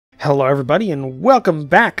Hello everybody and welcome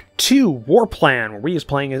back to WarPlan,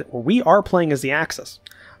 where we are playing as the Axis.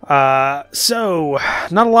 So,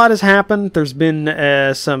 not a lot has happened. There's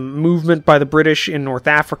been some movement by the British in North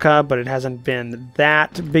Africa, but it hasn't been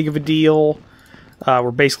that big of a deal.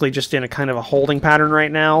 We're basically just in a kind of a holding pattern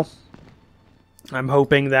right now. I'm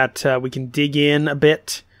hoping that we can dig in a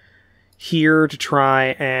bit here to try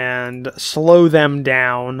and slow them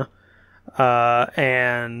down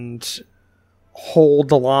and hold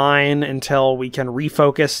the line until we can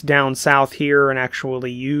refocus down south here and actually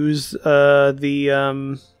use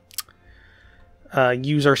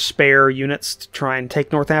use our spare units to try and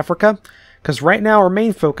take North Africa. Because right now our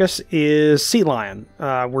main focus is Sea Lion.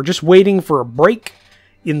 We're just waiting for a break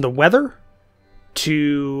in the weather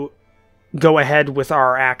to go ahead with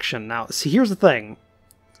our action. Now, see, here's the thing.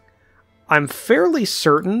 I'm fairly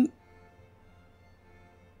certain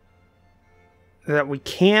that we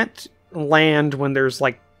can't land when there's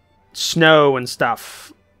like snow and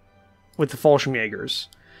stuff with the Fallschirmjägers,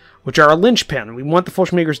 which are a linchpin. We want the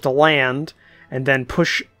Fallschirmjägers to land and then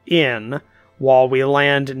push in while we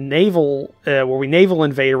land naval, where we naval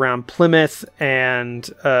invade around Plymouth and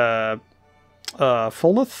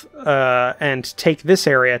Falmouth, and take this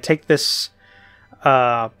area, take this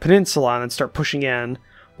peninsula, and then start pushing in,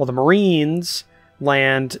 while the Marines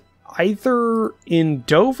land either in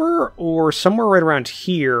Dover or somewhere right around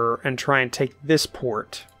here and try and take this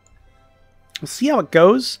port. We'll see how it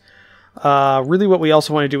goes. Really what we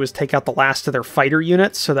also want to do is take out the last of their fighter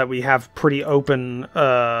units so that we have pretty open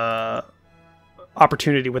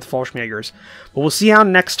opportunity with Fallschirmjägers. But we'll see how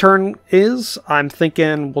next turn is. I'm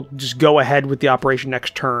thinking we'll just go ahead with the operation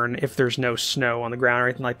next turn if there's no snow on the ground or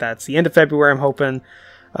anything like that. It's the end of February. I'm hoping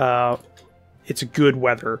it's good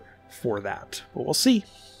weather for that. But we'll see.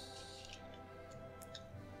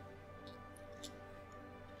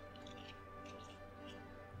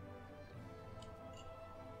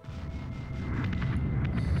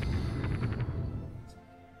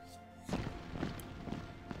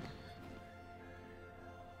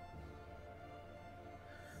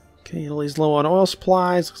 Okay, Italy's low on oil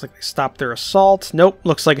supplies. Looks like they stopped their assault. Nope,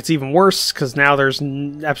 looks like it's even worse, because now there's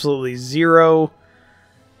absolutely zero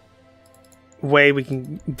way we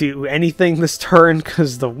can do anything this turn,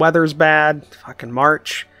 because the weather's bad. Fucking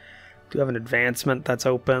March. Do have an advancement that's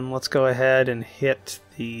open. Let's go ahead and hit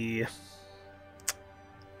the...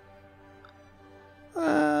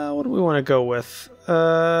 what do we want to go with?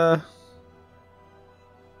 Could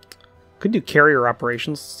do carrier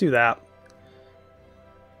operations. Let's do that.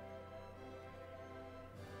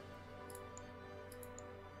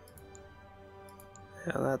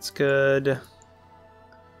 Yeah, that's good.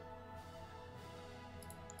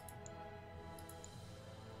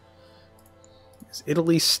 Has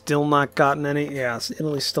Italy still not gotten any? Yes,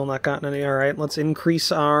 Italy's still not gotten any. Alright, let's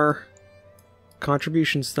increase our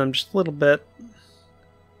contributions to them just a little bit.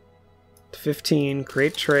 To 15,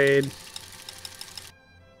 create trade.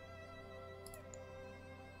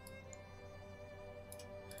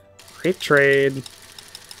 Create trade.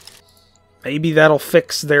 Maybe that'll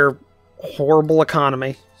fix their horrible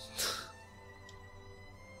economy.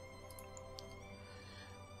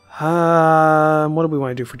 What do we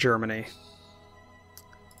want to do for Germany?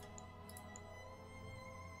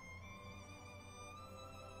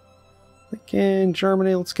 In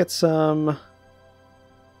Germany, let's get some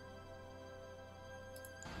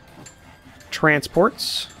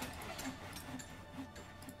transports.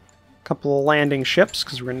 A couple of landing ships,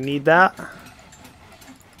 because we're going to need that.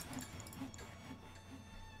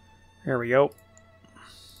 There we go.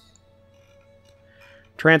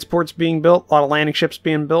 Transports being built. A lot of landing ships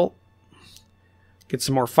being built. Get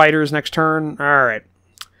some more fighters next turn. Alright.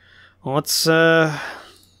 Well, let's...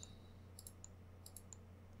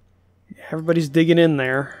 everybody's digging in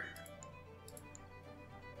there.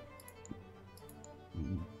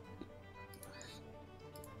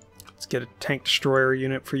 Let's get a tank destroyer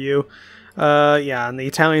unit for you. Yeah, and the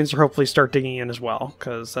Italians are hopefully start digging in as well,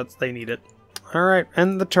 because they need it. Alright,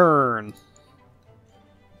 end the turn.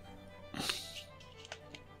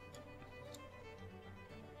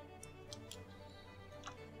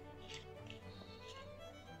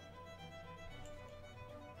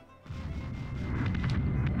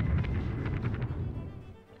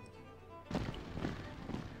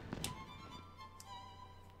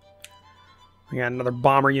 We got another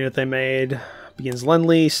bomber unit they made. Begins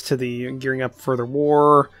Lend-Lease to the gearing up further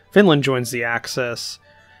war. Finland joins the Axis.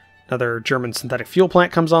 Another German synthetic fuel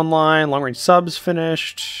plant comes online. Long-range subs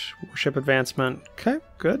finished. Warship advancement. Okay,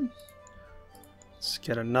 good. Let's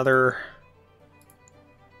get another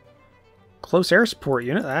close air support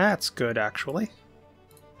unit. That's good, actually.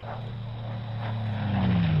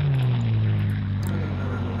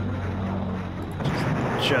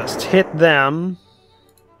 just hit them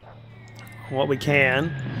what we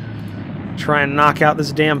can. Try and knock out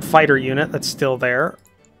this damn fighter unit that's still there.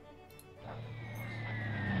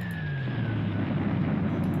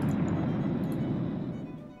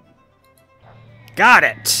 Got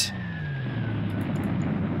it!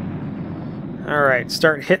 Alright,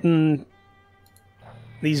 start hitting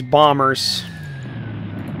these bombers.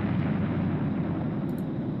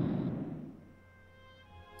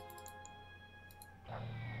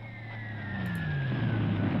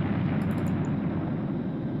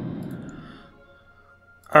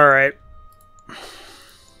 Alright.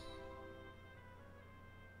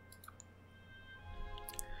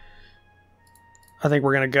 I think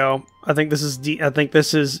we're gonna go. I think this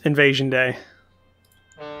is Invasion Day.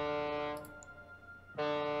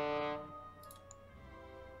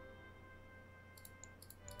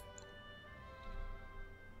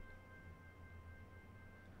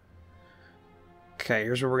 Okay,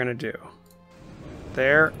 here's what we're gonna do.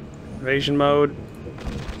 There, invasion mode.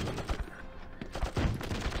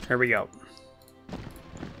 There we go.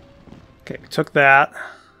 Okay, we took that.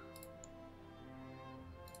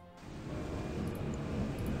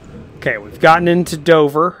 Okay, we've gotten into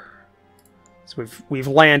Dover. So we've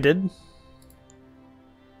landed.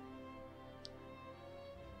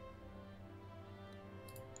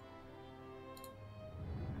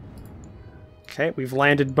 Okay, we've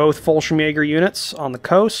landed both Fallschirmjäger units on the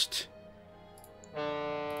coast.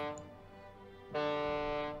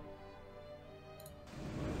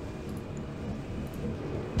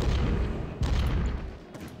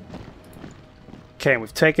 Okay,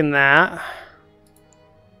 we've taken that.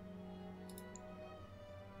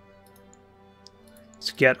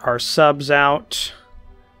 Let's get our subs out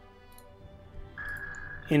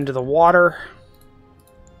into the water.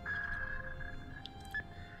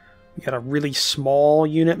 We got a really small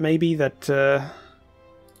unit, maybe, that... Yeah,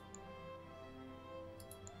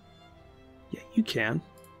 you can.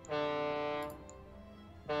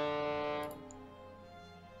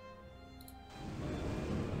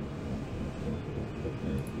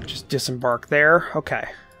 Just disembark there. Okay.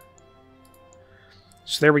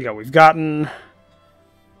 So there we go. We've gotten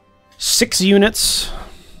 6 units.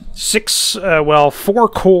 4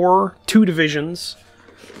 corps, 2 divisions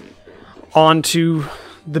onto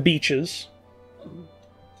the beaches.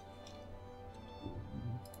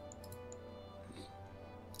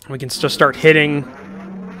 We can just start hitting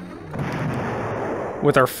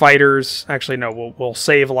with our fighters. Actually, no, we'll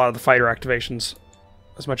save a lot of the fighter activations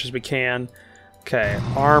as much as we can. Okay,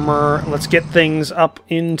 armor. Let's get things up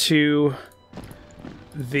into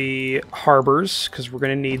the harbors, because we're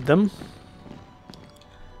going to need them.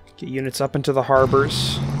 Get units up into the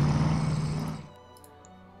harbors.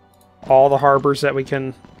 All the harbors that we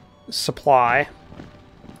can supply.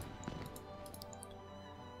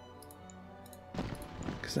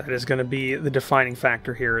 Because that is going to be the defining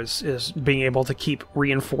factor here, is being able to keep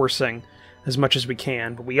reinforcing as much as we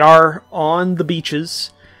can. But we are on the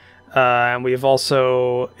beaches, and we have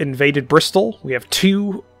also invaded Bristol. We have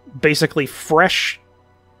 2 basically fresh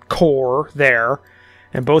corps there,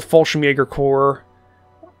 and both Fallschirmjäger Corps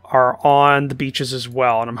are on the beaches as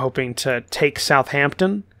well, and I'm hoping to take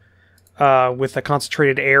Southampton with a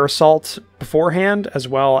concentrated air assault beforehand, as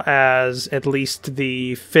well as at least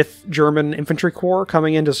the 5th German Infantry Corps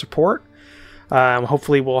coming in to support.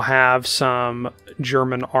 Hopefully we'll have some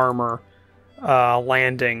German armor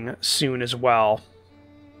landing soon as well.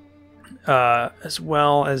 As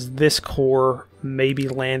well as this corps maybe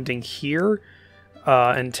landing here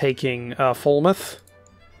and taking Falmouth,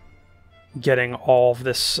 getting all of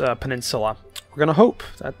this peninsula. We're going to hope.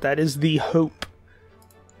 That is the hope.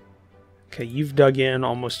 Okay, you've dug in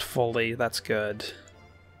almost fully. That's good.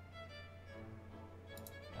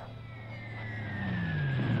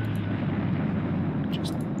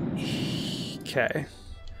 Just... Okay.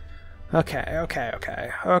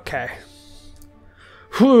 Okay.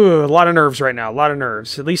 Whew, a lot of nerves right now. A lot of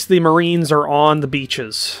nerves. At least the Marines are on the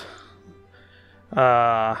beaches.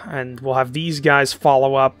 And we'll have these guys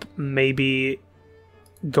follow up, maybe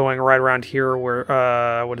going right around here where,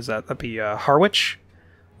 what is that? That'd be Harwich.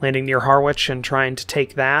 Landing near Harwich and trying to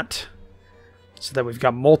take that. So that we've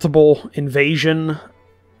got multiple invasion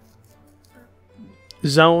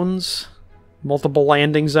zones. Multiple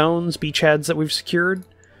landing zones, beachheads that we've secured.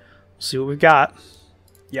 We'll see what we've got.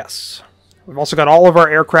 Yes. We've also got all of our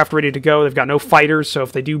aircraft ready to go. They've got no fighters, so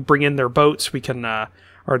if they do bring in their boats, we can,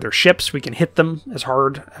 or their ships, we can hit them as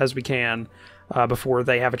hard as we can before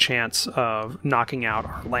they have a chance of knocking out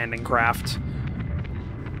our landing craft.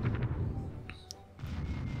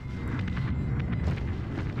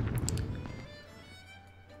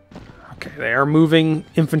 they are moving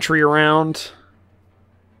infantry around.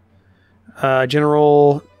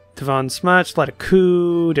 General Ivan Smuts led a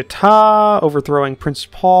coup d'etat, overthrowing Prince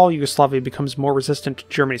Paul. Yugoslavia becomes more resistant to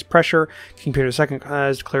Germany's pressure. King Peter II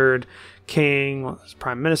has declared king as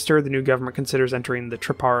prime minister. The new government considers entering the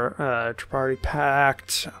Tripartite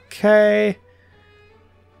Pact. Okay.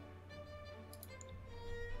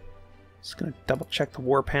 Just going to double check the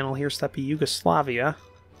war panel here. So that'd be Yugoslavia.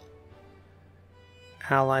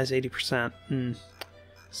 Allies 80%.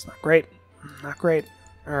 It's not great. Not great.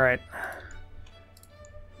 Alright.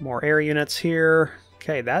 More air units here.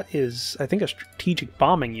 Okay, that is, I think, a strategic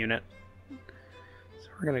bombing unit. So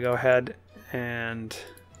we're going to go ahead and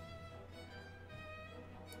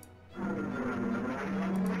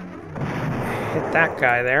hit that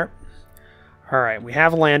guy there. Alright, we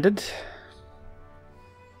have landed.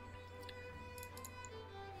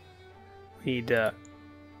 Need to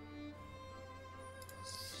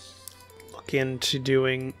look into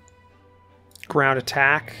doing ground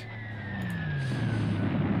attack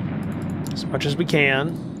as much as we can.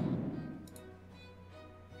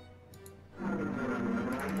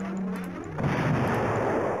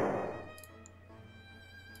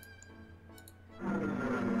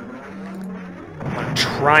 I'm gonna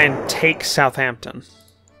try and take Southampton.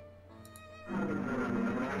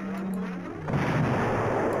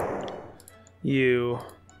 You.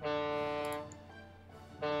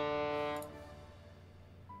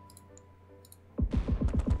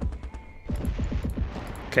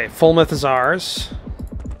 Okay, Fulmouth is ours.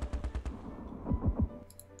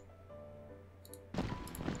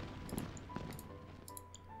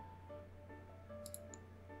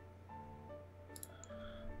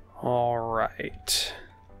 All right.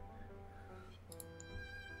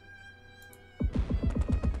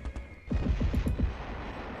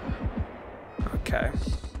 Okay.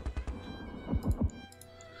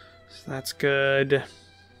 So that's good.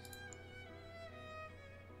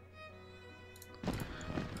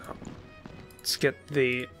 Let's get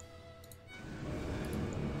the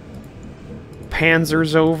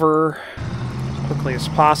panzers over as quickly as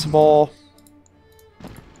possible.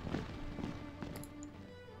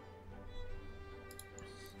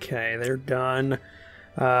 Okay, they're done.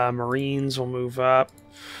 Marines will move up.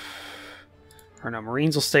 Or no,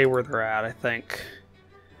 Marines will stay where they're at, I think.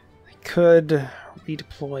 They could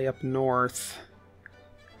redeploy up north.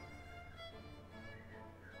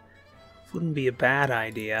 Wouldn't be a bad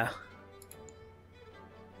idea.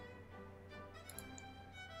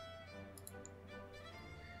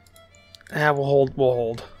 We'll hold.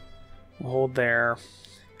 We'll hold there.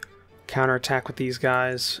 Counterattack with these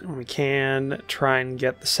guys when we can. Try and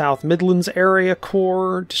get the South Midlands area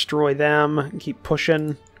corps. Destroy them. And keep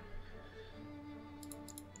pushing.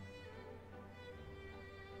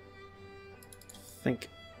 Think.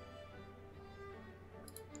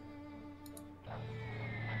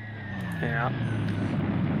 Yeah.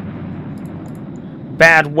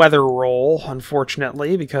 Bad weather roll,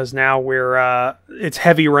 unfortunately, because now we're it's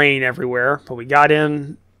heavy rain everywhere, but we got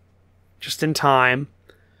in just in time.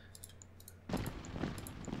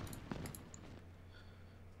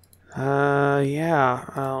 Yeah.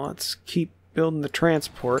 Let's keep building the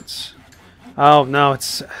transports. Oh no,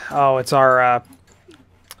 it's our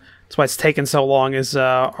that's why it's taken so long, is we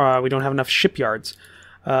don't have enough shipyards.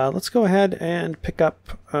 Let's go ahead and pick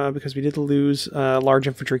up, because we did lose a large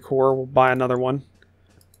infantry corps. We'll buy another one.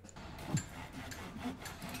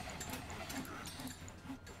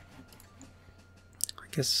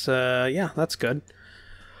 I guess, yeah, that's good.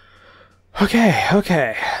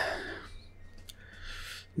 Okay.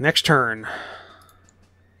 Next turn.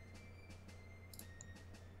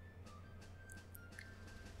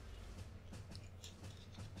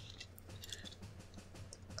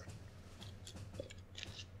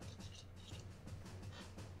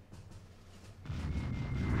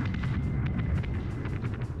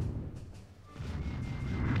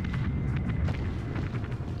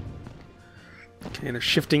 Okay, they're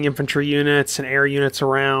shifting infantry units and air units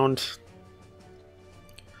around.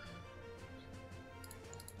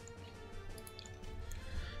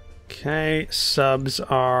 Okay, subs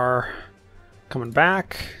are coming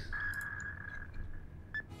back.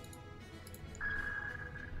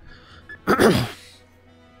 Okay,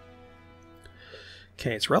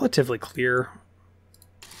 it's relatively clear.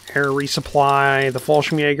 Air resupply the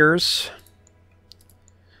Fallschirmjägers.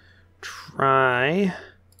 Try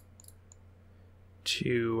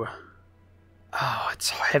to... Oh, it's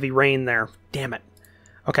heavy rain there. Damn it.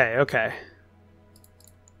 Okay.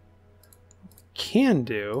 Can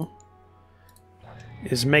do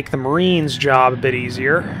is make the Marines' job a bit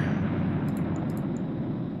easier.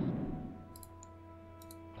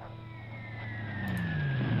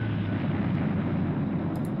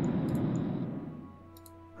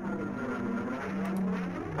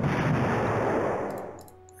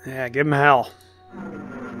 Yeah, give him hell.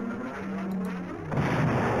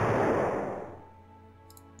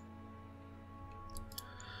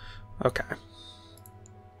 Okay.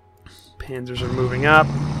 Panzers are moving up.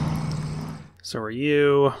 So are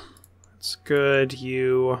you. That's good.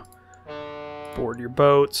 You board your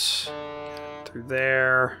boats. Through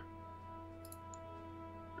there.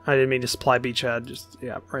 I didn't mean to supply beachhead. Just,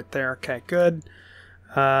 yeah, right there. Okay, good.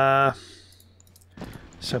 So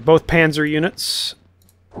both Panzer units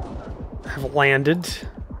have landed.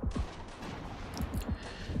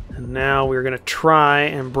 And now we're going to try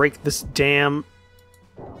and break this damn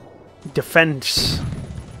defense.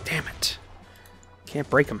 Damn it. Can't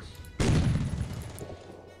break them.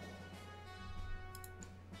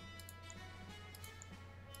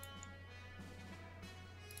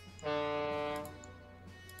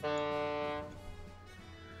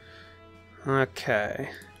 Okay.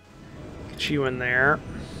 Get you in there.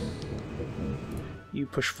 You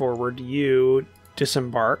push forward. You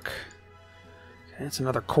disembark. Okay, that's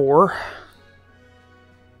another core.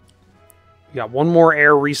 We got one more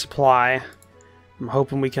air resupply. I'm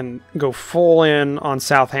hoping we can go full in on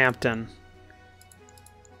Southampton.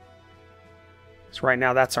 So right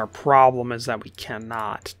now that's our problem, is that we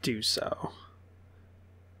cannot do so.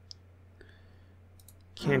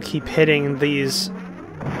 Can't keep hitting these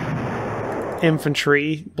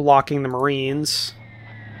infantry, blocking the Marines.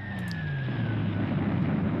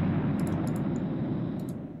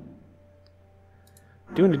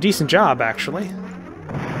 Doing a decent job, actually.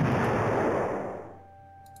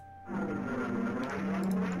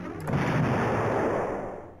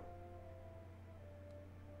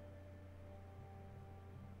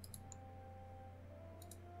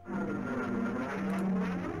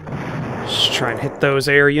 Just try and hit those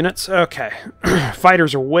air units. Okay.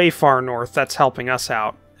 Fighters are way far north. That's helping us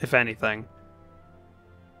out, if anything.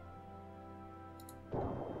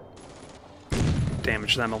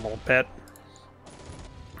 Damage them a little bit.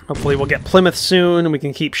 Hopefully we'll get Plymouth soon, and we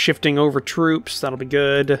can keep shifting over troops. That'll be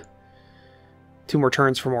good. 2 more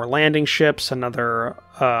turns for more landing ships, another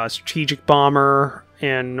strategic bomber,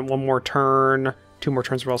 and 1 more turn. 2 more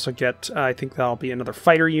turns we'll also get, I think that'll be another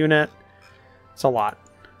fighter unit. It's a lot.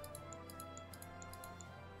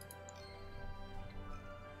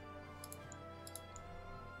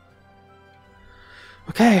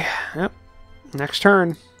 Okay, yep. Next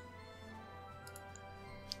turn.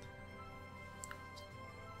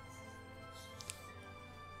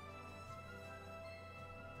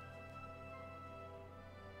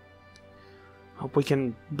 Hope we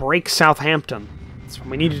can break Southampton. That's what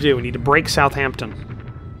we need to do. We need to break Southampton.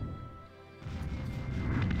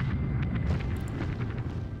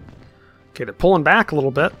 Okay, they're pulling back a little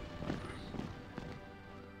bit.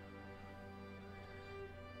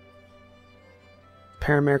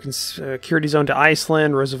 Para-American security zone to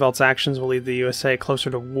Iceland. Roosevelt's actions will lead the USA closer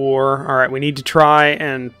to war. Alright, we need to try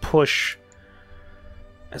and push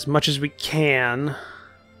as much as we can.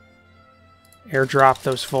 Airdrop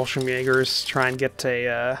those Fallschirmjägers. Try and get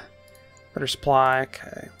a better supply.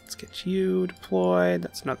 Okay, let's get you deployed.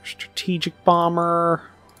 That's another strategic bomber.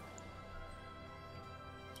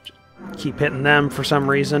 Just keep hitting them for some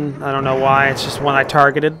reason. I don't know why. It's just one I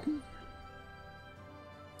targeted.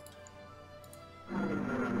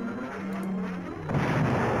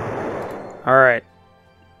 Alright.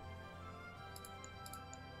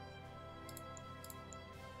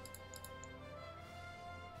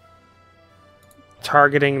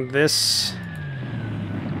 Targeting this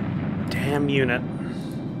damn unit.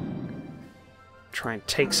 Try and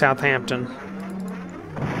take Southampton.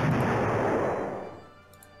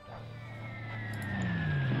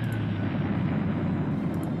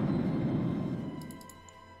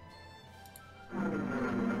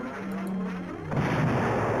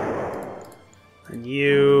 And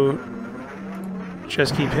you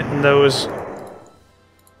just keep hitting those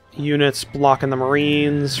units, blocking the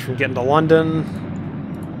Marines from getting to London.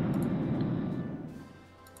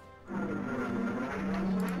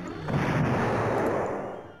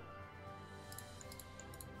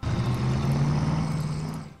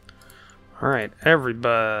 Alright,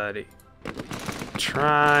 everybody.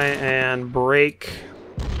 Try and break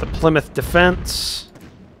the Plymouth defense.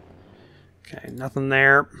 Okay, nothing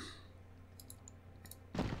there.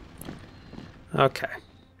 Okay.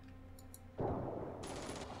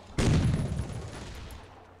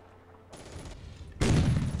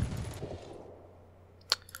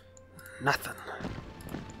 Nothing.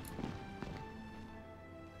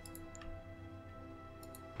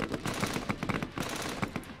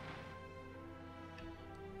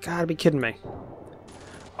 Gotta be kidding me.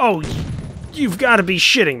 Oh, you've gotta be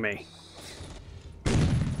shitting me.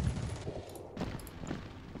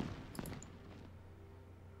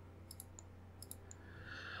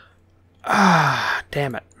 Ah,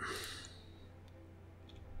 damn it.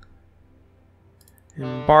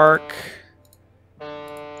 Embark.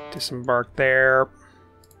 Disembark there.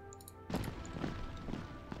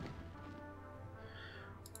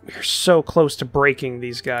 We're so close to breaking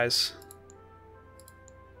these guys.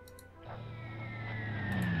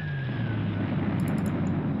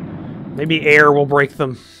 Maybe air will break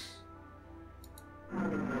them.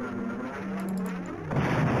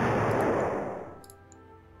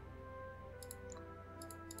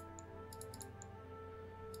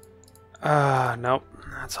 Nope.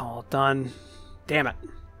 That's all done. Damn it.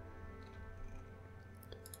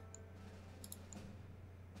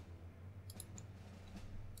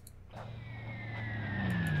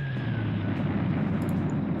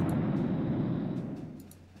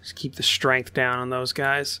 Just keep the strength down on those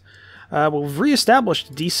guys. We've reestablished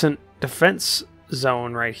a decent defense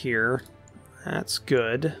zone right here. That's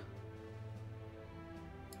good.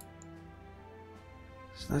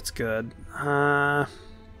 So that's good.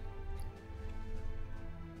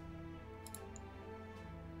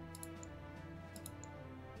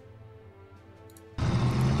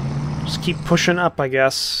 Just keep pushing up, I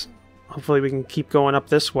guess. Hopefully we can keep going up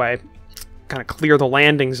this way. Kind of clear the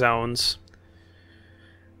landing zones.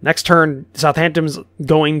 Next turn, Southampton's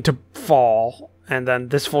going to fall, and then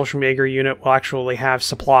this Fallschirmjäger unit will actually have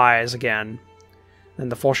supplies again.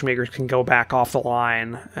 And the Fallschirmjägers can go back off the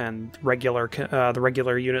line, and the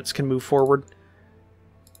regular units can move forward.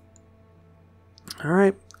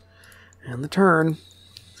 Alright, and the turn.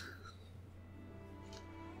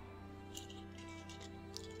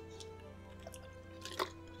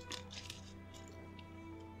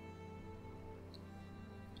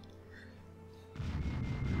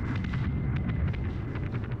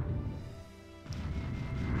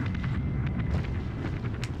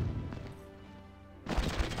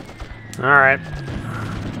 Alright.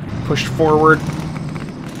 Push forward.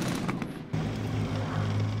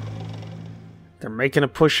 They're making a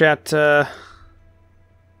push at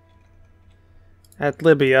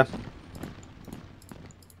Libya.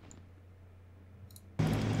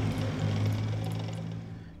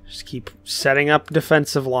 Just keep setting up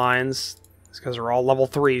defensive lines. These guys are all level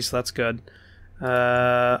 3, so that's good.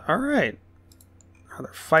 Alright.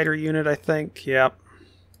 Another fighter unit, I think. Yep.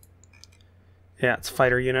 Yeah, it's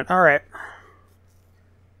fighter unit. Alright.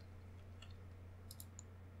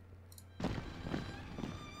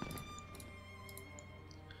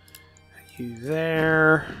 You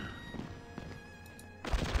there.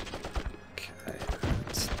 Okay.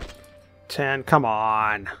 That's 10. Come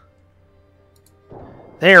on.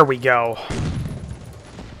 There we go.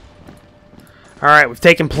 Alright, we've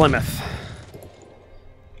taken Plymouth.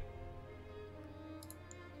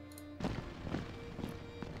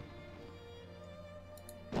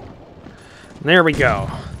 There we go.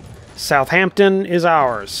 Southampton is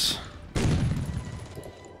ours.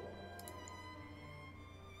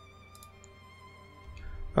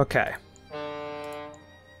 Okay. Go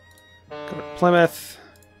to Plymouth.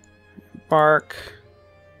 Embark.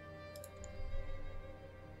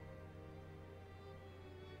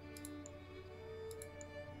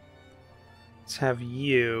 Let's have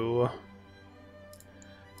you...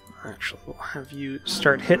 Actually, we'll have you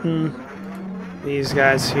start hitting these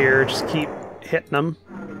guys here. Just keep hitting them.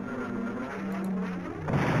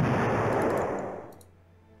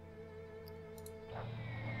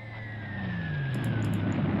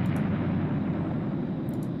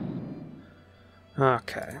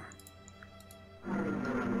 Okay.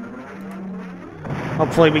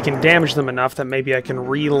 Hopefully we can damage them enough that maybe I can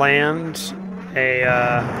re-land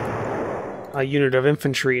a unit of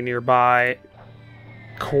infantry nearby,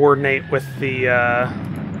 coordinate with the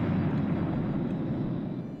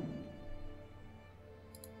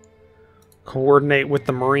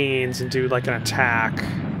Marines and do like an attack.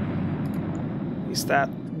 At least that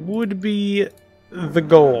would be the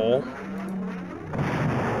goal.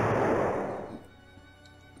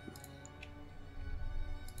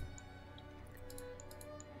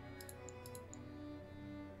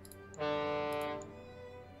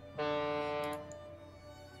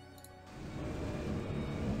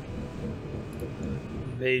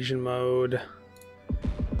 Invasion mode.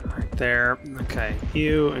 Right there. Okay,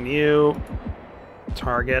 you and you.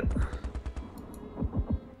 Target.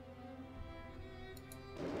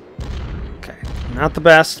 Okay, not the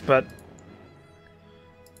best, but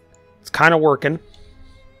it's kind of working.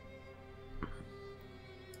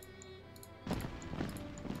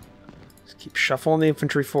 Just keep shuffling the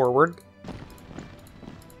infantry forward.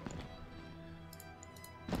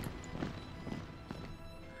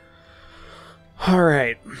 All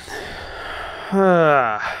right.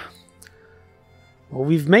 Well,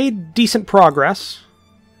 we've made decent progress.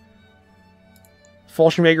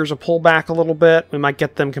 Fallschirmjägers will pull back a little bit. We might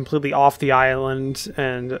get them completely off the island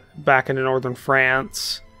and back into northern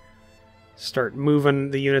France. Start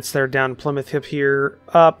moving the units that are down Plymouth Hip here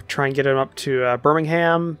up. Try and get them up to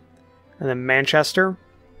Birmingham and then Manchester.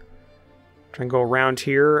 Try and go around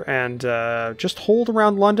here and just hold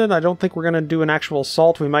around London. I don't think we're going to do an actual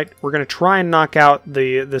assault. We're going to try and knock out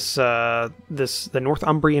the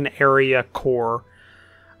Northumbrian area core.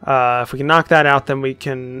 If we can knock that out, then we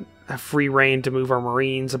can have free reign to move our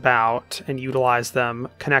marines about and utilize them,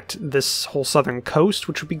 connect this whole southern coast,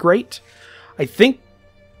 which would be great. I think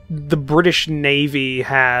the British Navy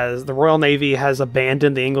the Royal Navy has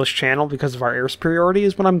abandoned the English Channel because of our air superiority,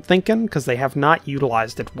 is what I'm thinking, because they have not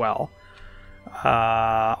utilized it well.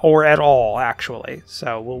 Or at all, actually.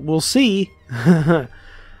 So we'll see.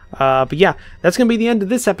 But yeah, that's going to be the end of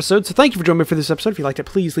this episode. So thank you for joining me for this episode. If you liked it,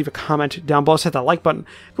 please leave a comment down below. Hit that like button.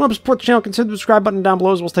 If you want to support the channel, consider the subscribe button down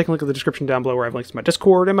below, as well as take a look at the description down below where I have links to my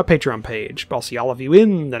Discord and my Patreon page. But I'll see all of you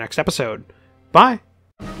in the next episode. Bye!